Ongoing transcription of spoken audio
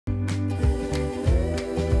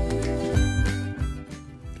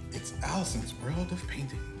World of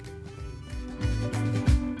Painting.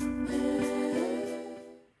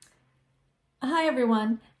 Hi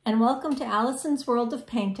everyone, and welcome to Alison's World of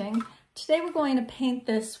Painting. Today we're going to paint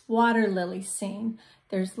this water lily scene.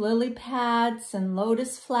 There's lily pads and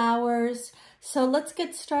lotus flowers, so let's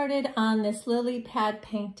get started on this lily pad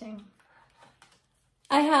painting.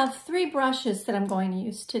 I have 3 brushes that I'm going to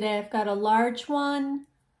use today. I've got a large one,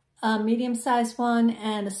 a medium-sized one,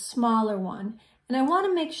 and a smaller one. And I want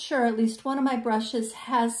to make sure at least one of my brushes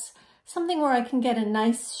has something where I can get a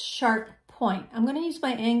nice sharp point. I'm going to use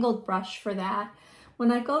my angled brush for that.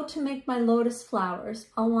 When I go to make my lotus flowers,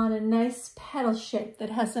 I'll want a nice petal shape that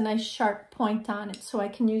has a nice sharp point on it, so I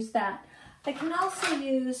can use that. I can also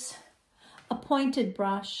use a pointed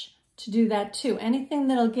brush to do that too. Anything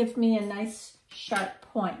that'll give me a nice sharp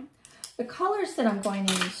point. The colors that I'm going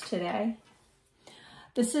to use today,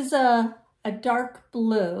 this is a dark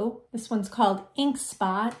blue. This one's called Ink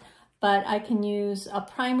Spot, but I can use a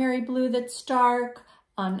primary blue that's dark,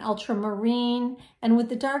 an ultramarine, and with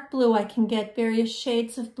the dark blue I can get various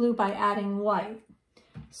shades of blue by adding white.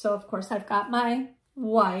 So of course I've got my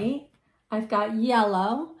white, I've got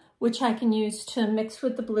yellow, which I can use to mix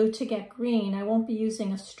with the blue to get green. I won't be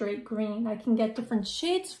using a straight green. I can get different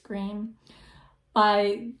shades of green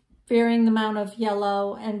by varying the amount of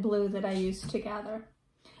yellow and blue that I use together.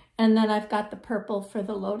 And then I've got the purple for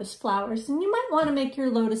the lotus flowers. And you might want to make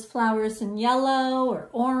your lotus flowers in yellow or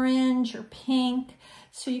orange or pink,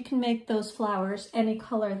 so you can make those flowers any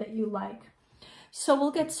color that you like. So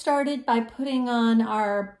we'll get started by putting on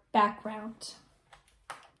our background.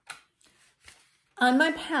 On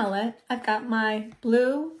my palette, I've got my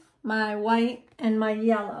blue, my white, and my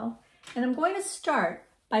yellow. And I'm going to start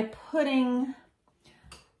by putting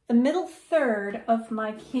the middle third of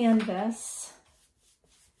my canvas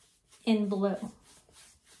in blue. I'm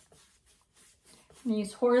going to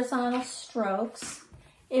use horizontal strokes.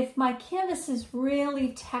 If my canvas is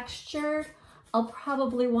really textured, I'll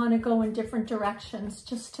probably want to go in different directions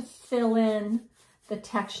just to fill in the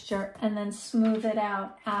texture and then smooth it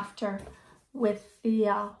out after with the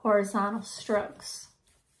horizontal strokes.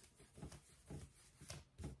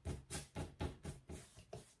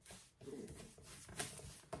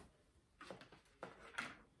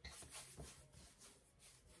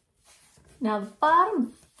 Now the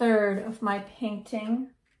bottom third of my painting,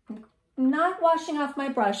 I'm not washing off my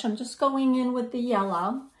brush, I'm just going in with the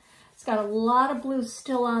yellow. It's got a lot of blue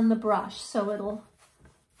still on the brush, so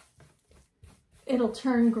it'll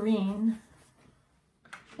turn green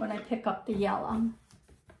when I pick up the yellow.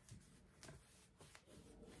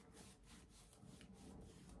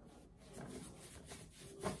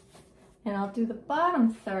 And I'll do the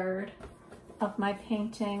bottom third of my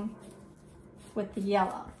painting with the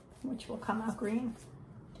yellow, which will come out green.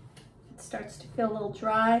 If it starts to feel a little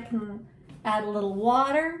dry, I can add a little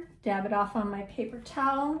water, dab it off on my paper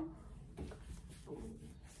towel,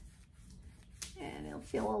 and it'll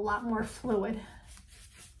feel a lot more fluid.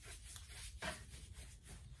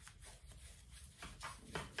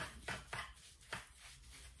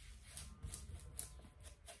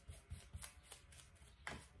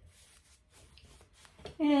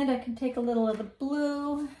 And I can take a little of the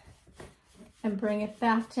blue and bring it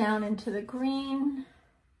back down into the green.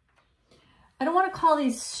 I don't want to call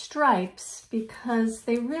these stripes because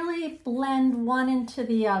they really blend one into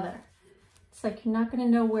the other. It's like you're not going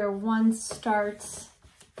to know where one starts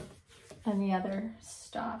and the other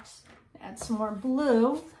stops. Add some more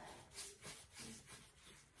blue.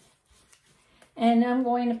 And I'm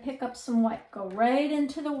going to pick up some white. Go right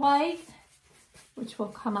into the white, which will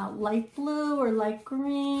come out light blue or light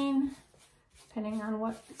green, depending on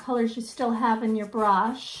what colors you still have in your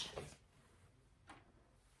brush.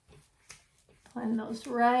 Blend those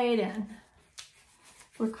right in.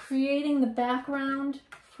 We're creating the background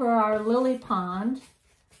for our lily pond.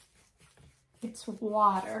 It's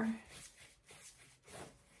water.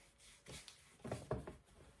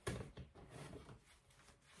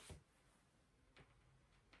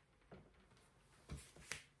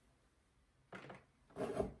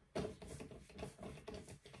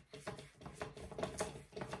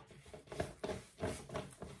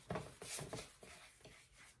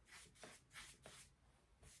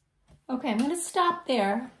 Okay, I'm going to stop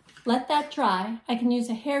there, let that dry. I can use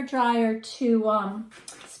a hair dryer to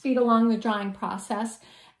speed along the drying process,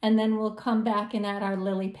 and then we'll come back and add our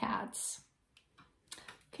lily pads.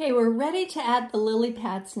 Okay, we're ready to add the lily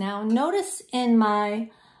pads now. Notice in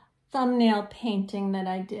my thumbnail painting that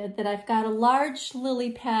I did that I've got a large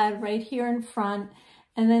lily pad right here in front,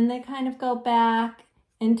 and then they kind of go back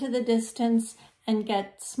into the distance and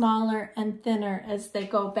get smaller and thinner as they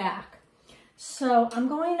go back. So I'm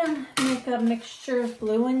going to make a mixture of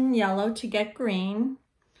blue and yellow to get green.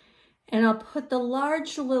 And I'll put the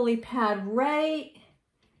large lily pad right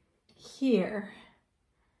here,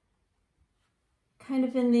 kind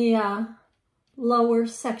of in the lower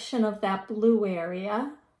section of that blue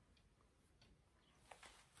area.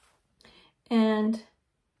 And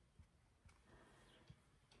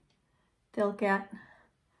they'll get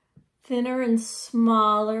thinner and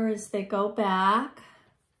smaller as they go back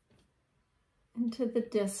into the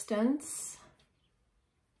distance.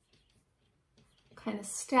 Kind of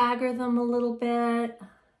stagger them a little bit.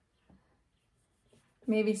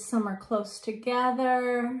 Maybe some are close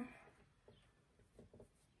together.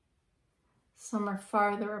 Some are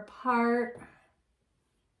farther apart.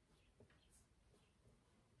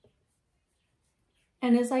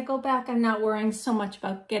 And as I go back, I'm not worrying so much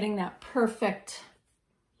about getting that perfect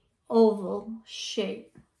oval shape.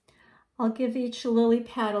 I'll give each lily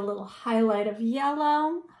pad a little highlight of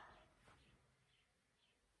yellow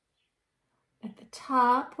at the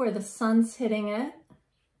top where the sun's hitting it.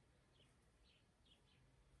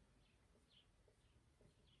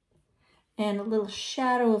 And a little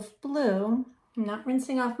shadow of blue. I'm not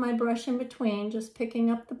rinsing off my brush in between, just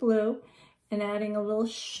picking up the blue and adding a little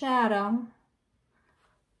shadow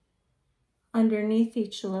underneath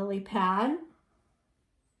each lily pad.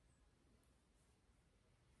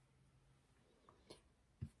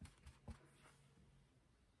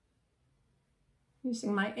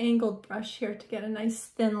 Using my angled brush here to get a nice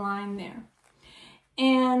thin line there.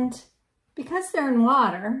 And because they're in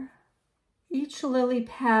water, each lily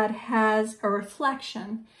pad has a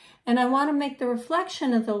reflection, and I want to make the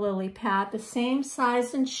reflection of the lily pad the same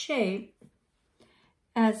size and shape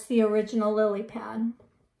as the original lily pad.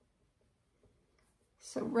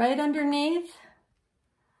 So right underneath,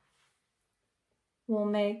 we'll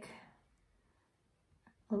make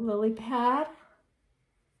a lily pad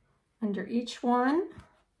under each one.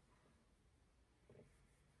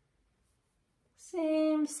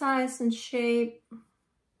 Same size and shape.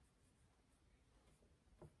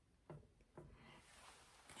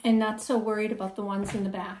 And not so worried about the ones in the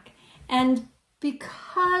back. And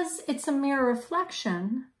because it's a mirror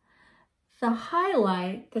reflection, the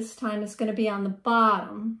highlight this time is going to be on the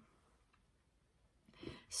bottom.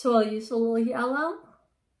 So I'll use a little yellow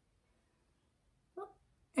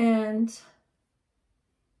and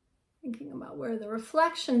thinking about where the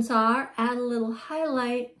reflections are, add a little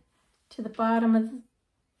highlight to the bottom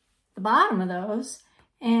of those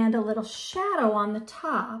and a little shadow on the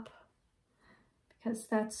top, because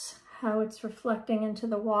that's how it's reflecting into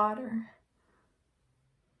the water.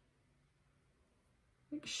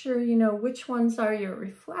 Make sure you know which ones are your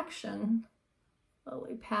reflection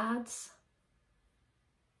lily pads.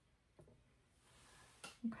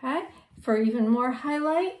 Okay, for even more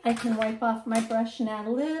highlight, I can wipe off my brush and add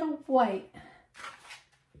a little white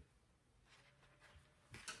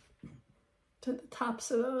to the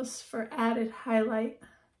tops of those for added highlight.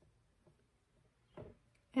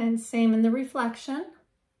 And same in the reflection.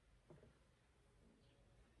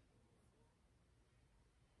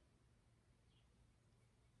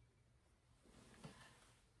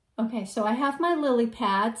 Okay, so I have my lily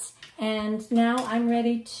pads, and now I'm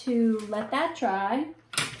ready to let that dry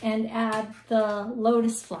and add the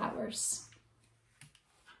lotus flowers.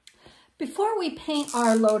 Before we paint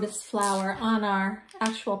our lotus flower on our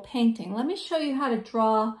actual painting, let me show you how to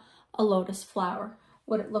draw a lotus flower,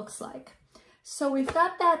 what it looks like. So we've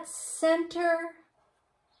got that center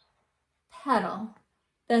petal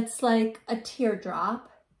that's like a teardrop,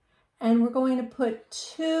 and we're going to put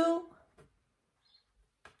two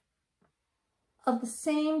of the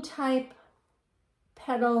same type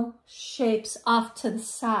petal shapes off to the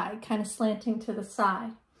side, kind of slanting to the side.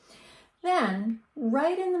 Then,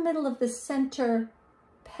 right in the middle of the center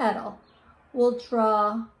petal, we'll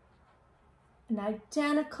draw an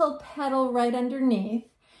identical petal right underneath.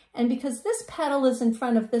 And because this petal is in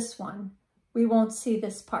front of this one, we won't see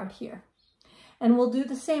this part here. And we'll do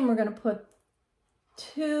the same. We're going to put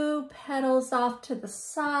two petals off to the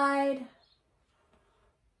side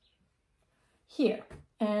here.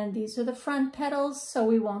 And these are the front petals, so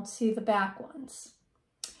we won't see the back ones.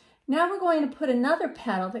 Now we're going to put another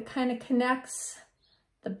petal that kind of connects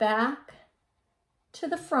the back to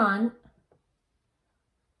the front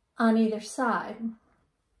on either side.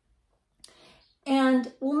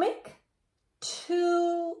 And we'll make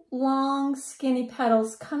two long skinny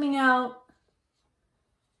petals coming out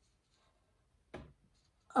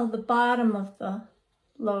of the bottom of the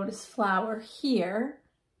lotus flower here,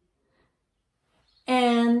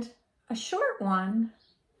 and a short one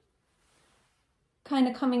kind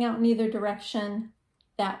of coming out in either direction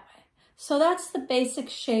that way. So that's the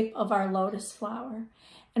basic shape of our lotus flower.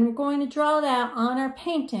 And we're going to draw that on our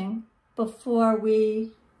painting before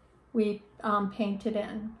we paint it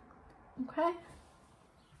in, okay?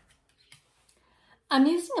 I'm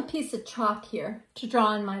using a piece of chalk here to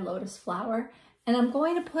draw in my lotus flower, and I'm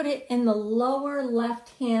going to put it in the lower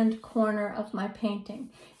left-hand corner of my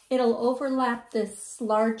painting. It'll overlap this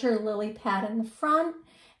larger lily pad in the front,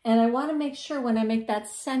 and I want to make sure when I make that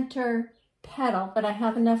center petal that I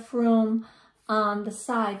have enough room on the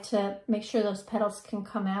side to make sure those petals can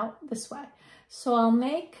come out this way. So I'll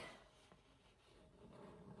make,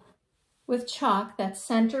 with chalk, that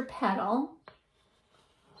center petal,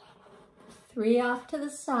 3 off to the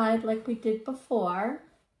side like we did before.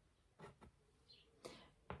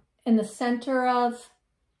 In the center of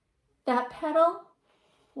that petal,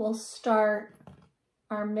 we'll start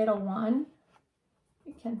our middle one.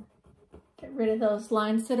 We can get rid of those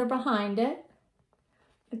lines that are behind it.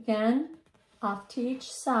 Again, off to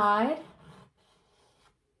each side.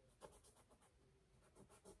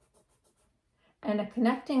 And a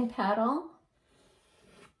connecting petal.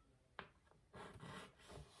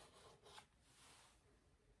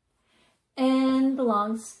 And the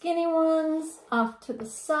long skinny ones off to the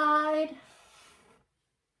side.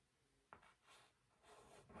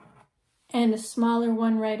 And a smaller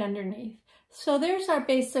one right underneath. So there's our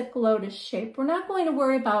basic lotus shape. We're not going to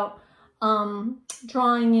worry about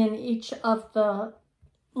drawing in each of the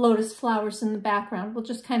lotus flowers in the background. We'll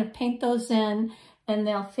just kind of paint those in and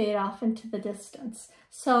they'll fade off into the distance.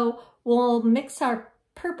 So we'll mix our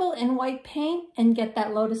purple and white paint and get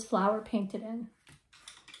that lotus flower painted in.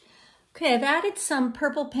 Okay, I've added some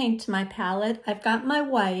purple paint to my palette. I've got my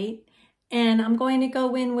white, and I'm going to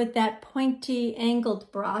go in with that pointy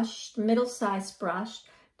angled brush, middle-sized brush,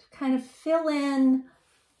 to kind of fill in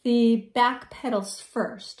the back petals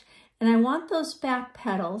first. And I want those back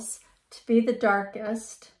petals to be the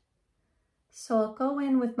darkest. So I'll go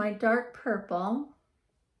in with my dark purple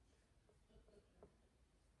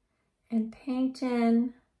and paint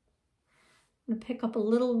in. I'm going to pick up a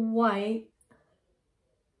little white.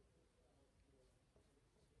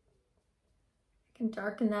 I can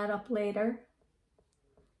darken that up later.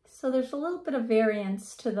 So there's a little bit of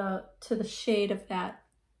variance to the shade of that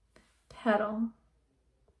petal.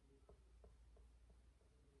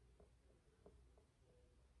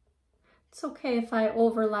 It's okay if I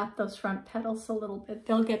overlap those front petals a little bit.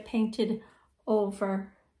 They'll get painted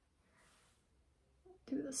over.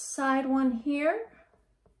 Do the side one here.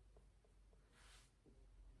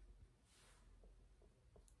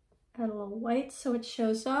 Add a little white so it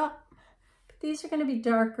shows up. But these are going to be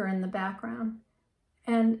darker in the background.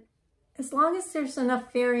 And as long as there's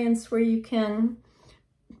enough variance where you can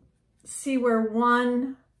see where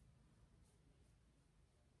one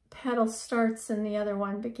petal starts and the other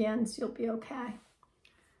one begins, you'll be okay.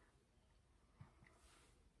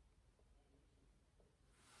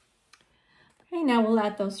 Okay, now we'll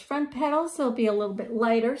add those front petals. They'll be a little bit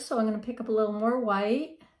lighter, so I'm going to pick up a little more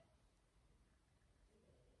white.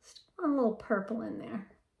 Still want a little purple in there.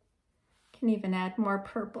 Can even add more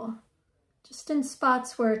purple. Just in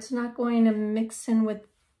spots where it's not going to mix in with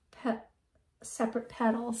separate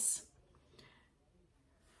petals.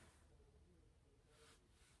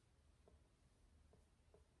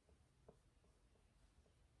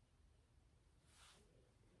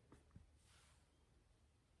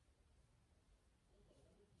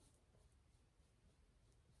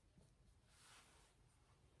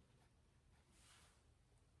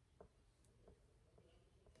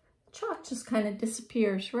 Chalk just kind of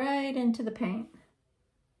disappears right into the paint.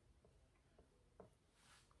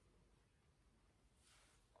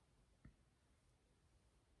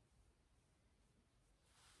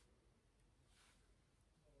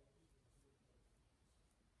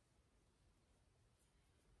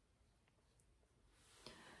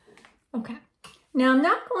 Okay, now I'm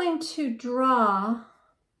not going to draw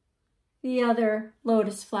the other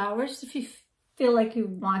lotus flowers. If you feel like you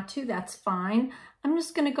want to, that's fine. I'm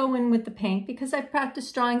just going to go in with the paint because I've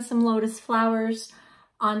practiced drawing some lotus flowers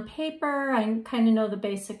on paper. I kind of know the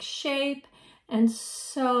basic shape. And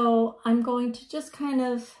so I'm going to just kind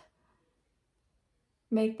of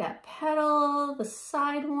make that petal, the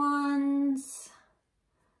side ones.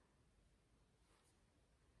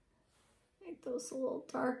 Make those a little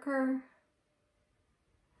darker.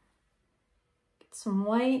 Get some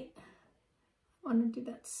white. I want to do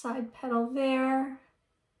that side petal there.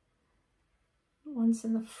 One's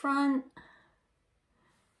in the front.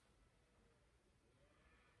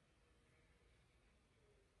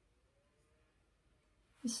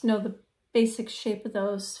 Just know the basic shape of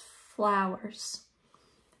those flowers.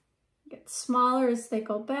 Get smaller as they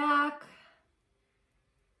go back.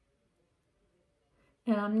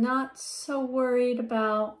 And I'm not so worried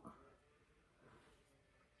about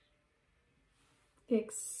the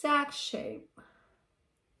exact shape.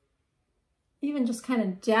 Even just kind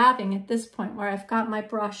of dabbing at this point where I've got my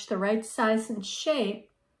brush the right size and shape,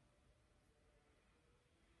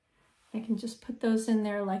 I can just put those in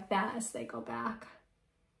there like that as they go back.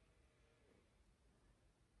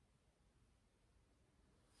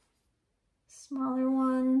 Smaller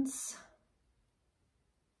ones.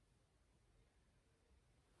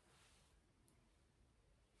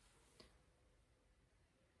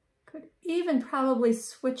 Could even probably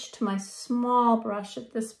switch to my small brush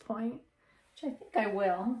at this point, which I think I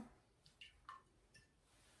will.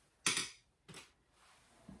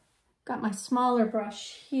 Got my smaller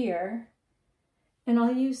brush here, and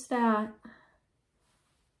I'll use that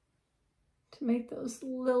to make those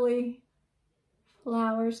lily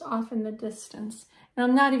flowers off in the distance. And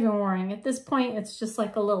I'm not even worrying. At this point, it's just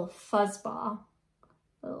like a little fuzz ball,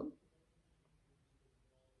 little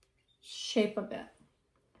shape of it.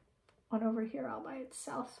 One over here all by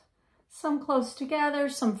itself. Some close together,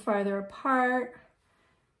 some farther apart.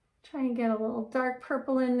 Try and get a little dark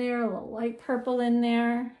purple in there, a little light purple in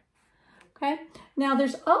there. Okay, now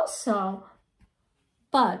there's also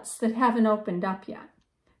buds that haven't opened up yet.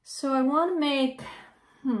 So I want to make,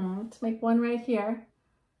 let's make one right here.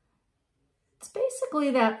 It's basically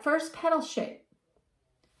that first petal shape.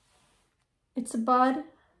 It's a bud.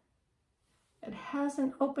 It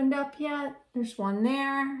hasn't opened up yet. There's one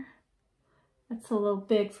there. That's a little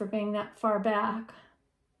big for being that far back.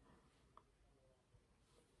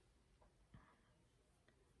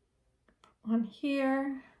 One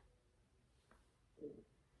here.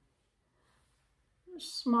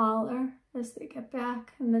 Smaller as they get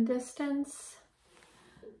back in the distance.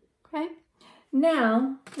 Okay,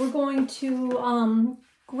 now we're going to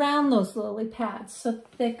ground those lily pads so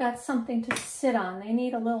they've got something to sit on. They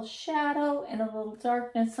need a little shadow and a little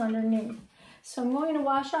darkness underneath. So I'm going to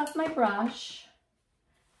wash off my brush,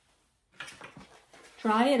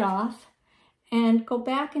 dry it off, and go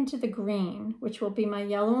back into the green, which will be my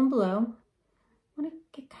yellow and blue. I want to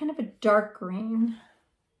get kind of a dark green.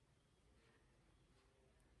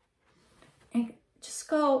 And just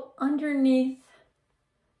go underneath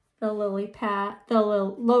the lily pad, the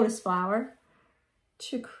little lotus flower,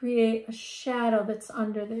 to create a shadow that's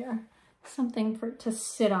under there. Something for it to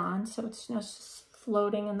sit on so it's just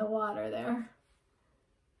floating in the water there.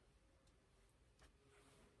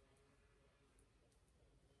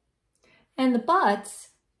 And the buds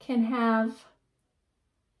can have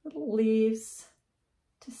little leaves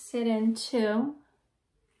to sit in too.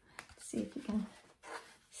 Let's see if you can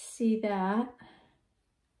see that.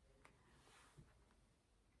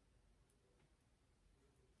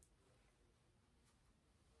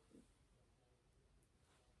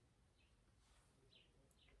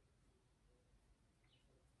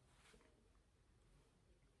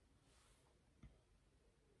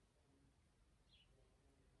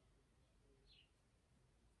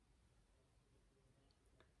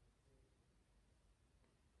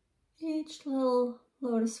 Each little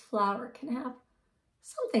lotus flower can have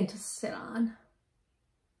something to sit on.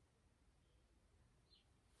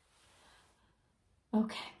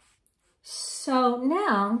 Okay, so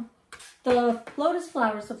now the lotus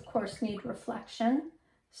flowers, of course, need reflection.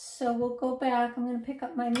 So we'll go back. I'm going to pick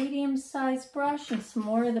up my medium-sized brush and some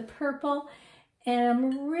more of the purple, and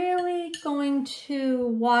I'm really going to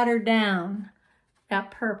water down that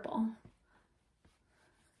purple.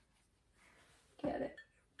 Get it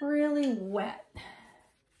really wet.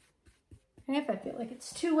 And if I feel like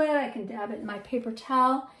it's too wet, I can dab it in my paper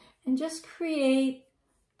towel and just create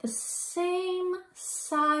the same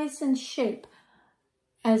size and shape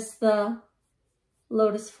as the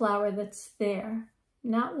lotus flower that's there.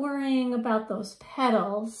 Not worrying about those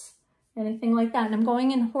petals, anything like that. And I'm going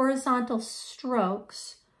in horizontal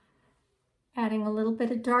strokes, adding a little bit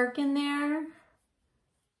of dark in there.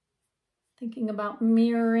 Thinking about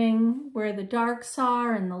mirroring where the darks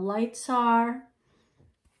are and the lights are.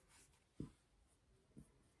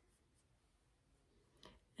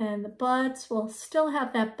 And the buds will still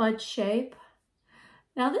have that bud shape.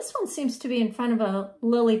 Now this one seems to be in front of a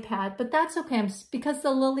lily pad, but that's okay. Because the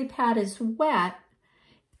lily pad is wet,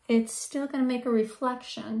 it's still going to make a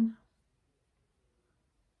reflection.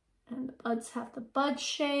 And the buds have the bud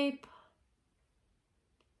shape.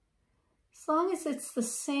 As long as it's the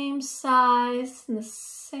same size and the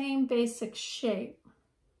same basic shape,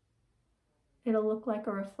 it'll look like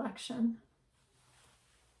a reflection.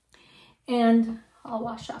 And I'll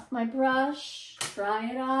wash off my brush, dry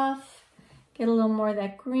it off, Get a little more of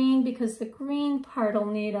that green because the green part will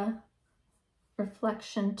need a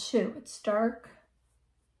reflection too. It's dark.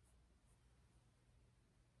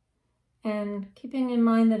 And keeping in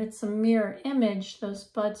mind that it's a mirror image, those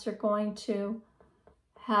buds are going to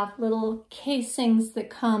have little casings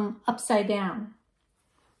that come upside down.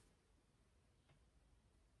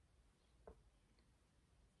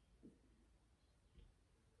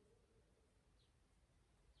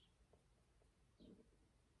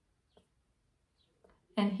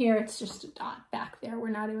 And here it's just a dot back there. We're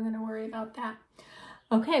not even going to worry about that.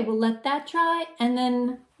 Okay, we'll let that dry, and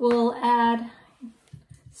then we'll add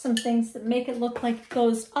some things that make it look like it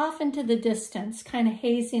goes off into the distance, kind of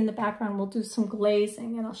hazy in the background. We'll do some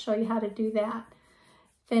glazing, and I'll show you how to do that.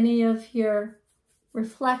 If any of your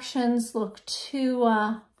reflections look too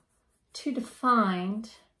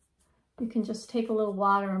defined, you can just take a little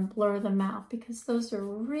water and blur them out, because those are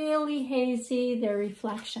really hazy. They're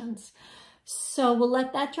reflections. So we'll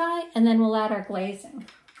let that dry, and then we'll add our glazing.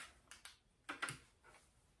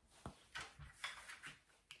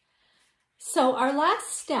 So our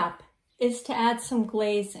last step is to add some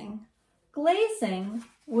glazing. Glazing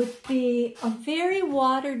would be a very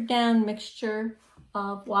watered down mixture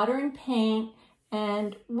of water and paint,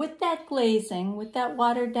 and with that glazing, with that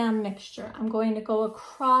watered down mixture, I'm going to go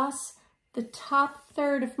across the top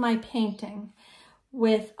third of my painting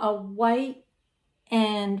with a white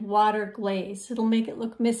and water glaze. It'll make it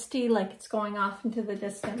look misty, like it's going off into the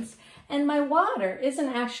distance. And my water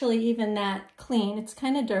isn't actually even that clean. It's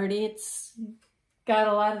kind of dirty. It's got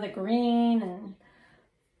a lot of the green and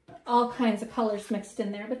all kinds of colors mixed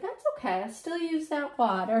in there, but that's okay. I'll still use that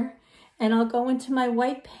water. And I'll go into my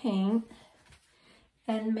white paint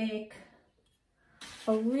and make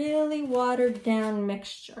a really watered down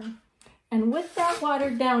mixture. And with that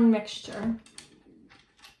watered down mixture,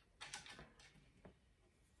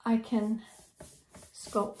 I can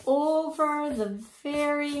just go over the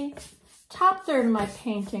very top third of my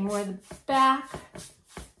painting where the back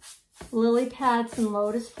lily pads and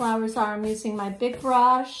lotus flowers are. I'm using my big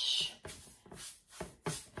brush,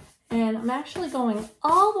 and I'm actually going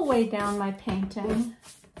all the way down my painting.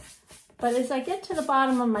 But as I get to the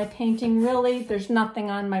bottom of my painting, really, there's nothing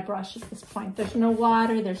on my brush at this point. There's no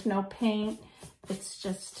water, there's no paint. It's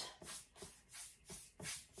just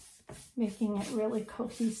making it really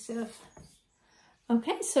cohesive.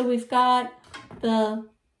 Okay, so we've got the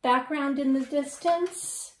background in the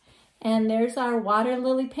distance, and there's our water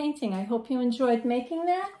lily painting. I hope you enjoyed making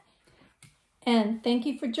that, and thank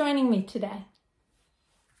you for joining me today.